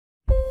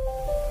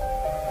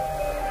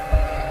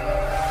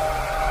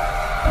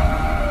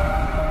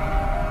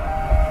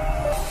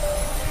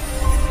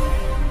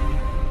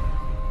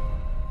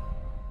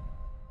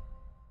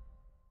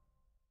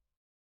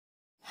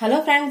Hello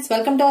friends,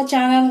 welcome to our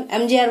channel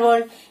MGR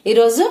world. ఈ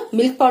రోజు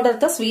milk powder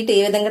తో స్వీట్ ఏ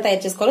విధంగా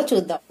తయారు చేసుకోవాలో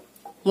చూద్దాం.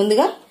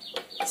 ముందుగా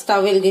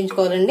స్టవ్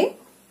వెలిగించుకోవాలండి.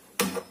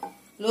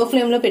 లో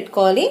ఫ్లేమ్ లో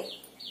పెట్టుకోవాలి.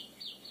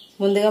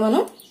 ముందుగా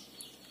మనం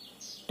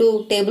 2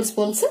 టేబుల్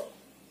స్పూన్స్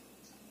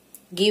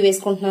గీ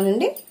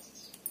వేసుకుంటున్నానండి.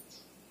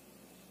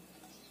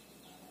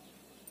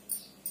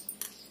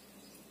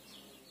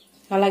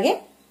 అలాగే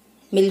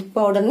మిల్క్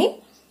పౌడర్ ని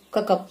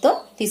 1 కప్ తో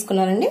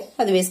తీసుకున్నానండి,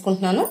 అది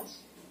వేసుకుంటున్నాను.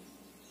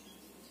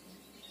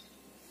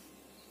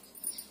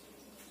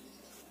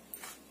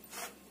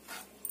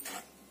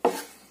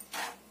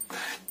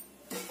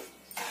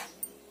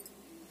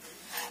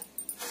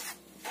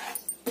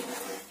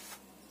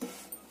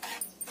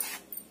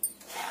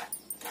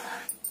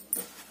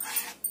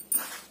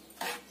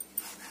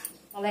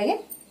 అలాగే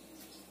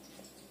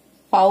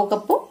 1/2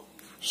 కప్పు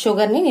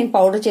షుగర్ ని నేను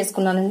పౌడర్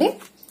చేసుకున్నానండి,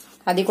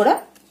 అది కూడా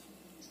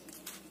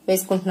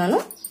వేసుకుంటున్నాను.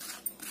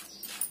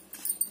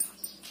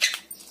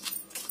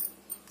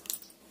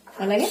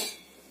 అలాగే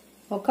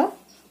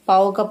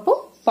 1/2 కప్పు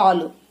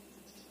పాలు,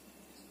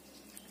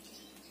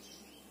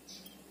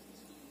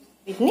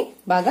 వీటిని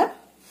బాగా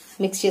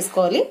మిక్స్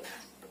చేసుకోవాలి.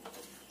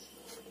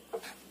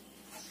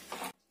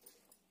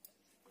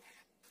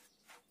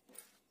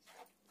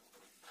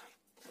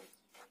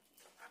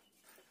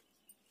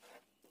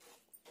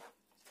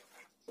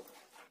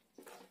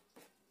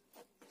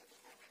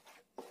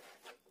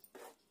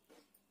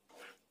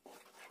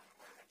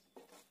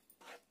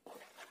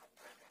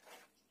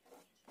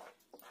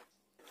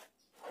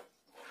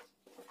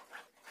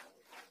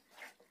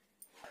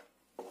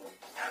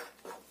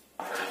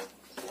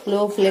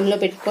 లో ఫ్లేమ్ లో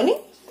పెట్టుకొని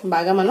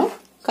బాగా మనం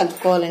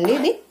కలుపుకోవాలండి.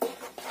 ఇది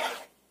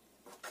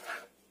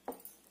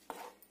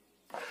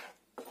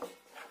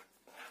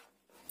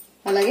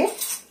అలాగే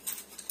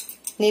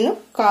నేను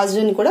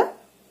కాజుని కూడా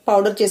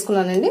పౌడర్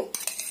చేసుకున్నానండి.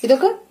 ఇది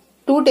ఒక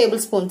 2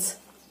 టేబుల్ స్పూన్స్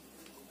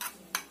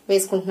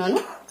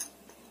వేసుకుంటున్నాను.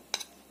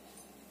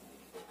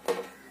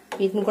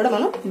 వీటిని కూడా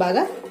మనం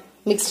బాగా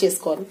మిక్స్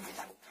చేసుకోవాలి.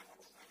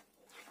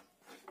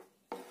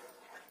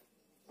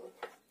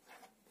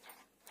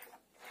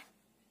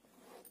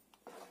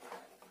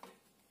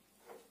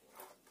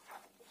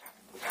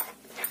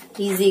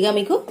 ఈజీగా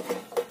మీకు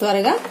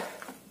త్వరగా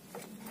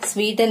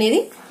స్వీట్ అనేది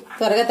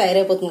త్వరగా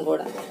తయారైపోతుంది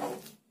కూడా.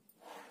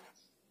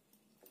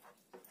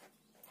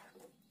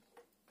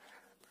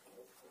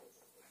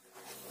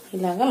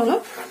 ఇలాగా మనం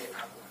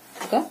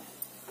ఒక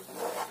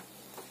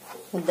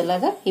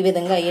ముద్దలాగా ఈ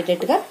విధంగా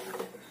అయ్యేటట్టుగా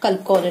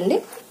కలుపుకోవాలండి.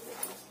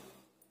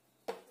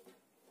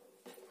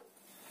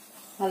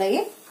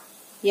 అలాగే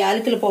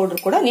యాలకుల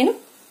పౌడర్ కూడా నేను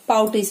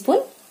 1/2 టీ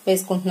స్పూన్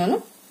వేసుకుంటున్నాను.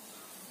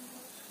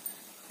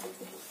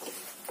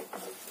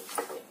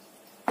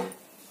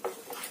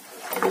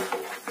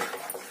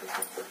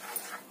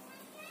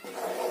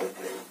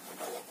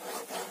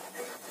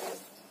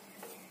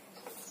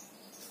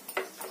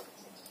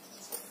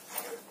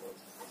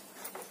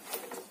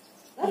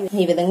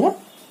 ఈ విధంగా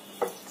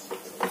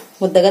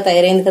ముద్దగా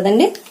తయారైంది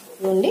కదండి.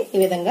 ఈ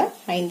విధంగా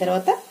అయిన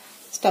తర్వాత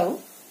స్టవ్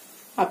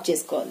ఆఫ్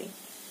చేసుకోవాలి.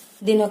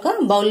 దీని ఒక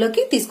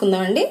బౌల్లోకి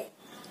తీసుకుందామండి.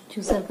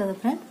 చూసారు కదా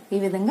ఫ్రెండ్, ఈ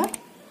విధంగా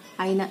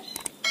అయిన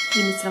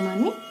ఈ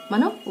మిశ్రమాన్ని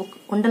మనం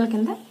ఉండల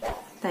కింద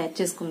తయారు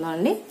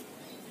చేసుకుందామండి.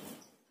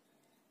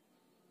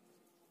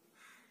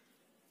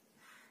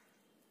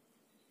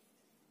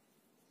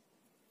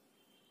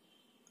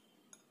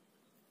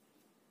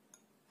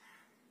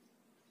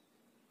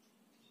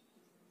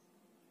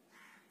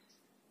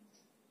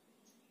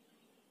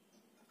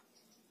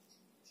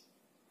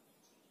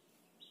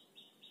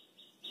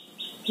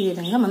 ఈ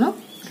విధంగా మనం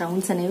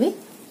రౌండ్స్ అనేవి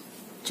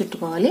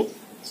చుట్టుకోవాలి.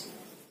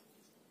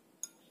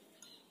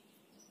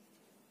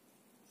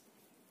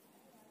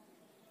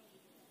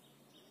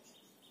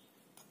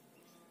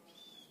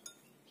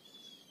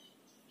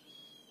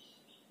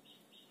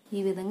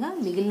 ఈ విధంగా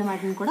మిగిలిన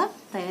వాటిని కూడా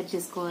తయారు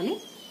చేసుకోవాలి.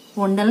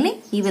 ఉండల్ని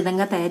ఈ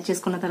విధంగా తయారు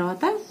చేసుకున్న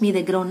తర్వాత మీ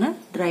దగ్గర ఉన్న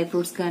డ్రై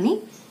ఫ్రూట్స్ కానీ,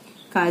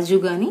 కాజు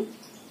కానీ,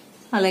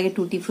 అలాగే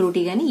టూటీ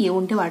ఫ్రూటీ కానీ ఏ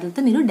ఉంటే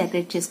వాటితో మీరు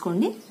డెకరేట్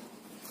చేసుకోండి.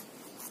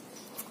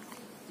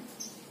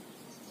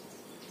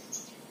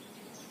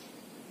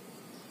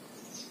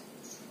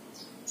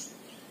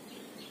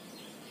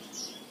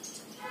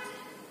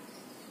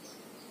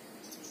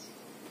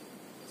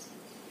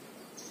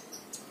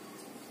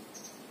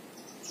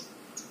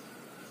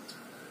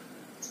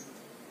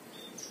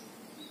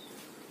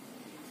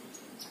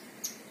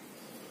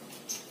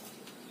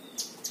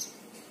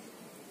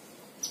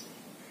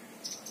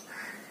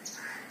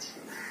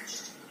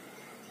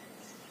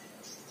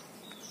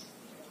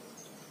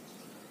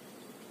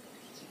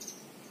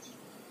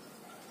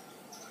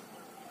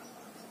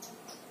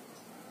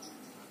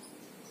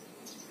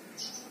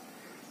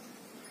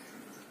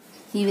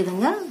 ఈ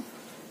విధంగా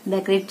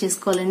డెకరేట్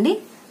చేసుకోవాలండి.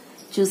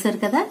 చూసారు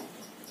కదా,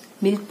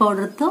 మిల్క్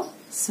పౌడర్ తో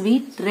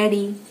స్వీట్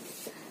రెడీ.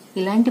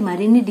 ఇలాంటి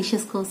మరిన్ని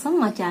డిషెస్ కోసం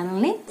మా ఛానల్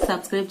ని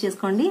సబ్స్క్రైబ్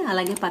చేసుకోండి.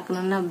 అలాగే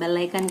పక్కనున్న బెల్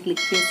ఐకాన్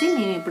క్లిక్ చేసి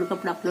మేము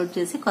ఎప్పటికప్పుడు అప్లోడ్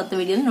చేసి కొత్త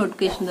వీడియోని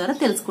నోటిఫికేషన్ ద్వారా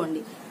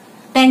తెలుసుకోండి.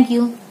 Thank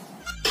you.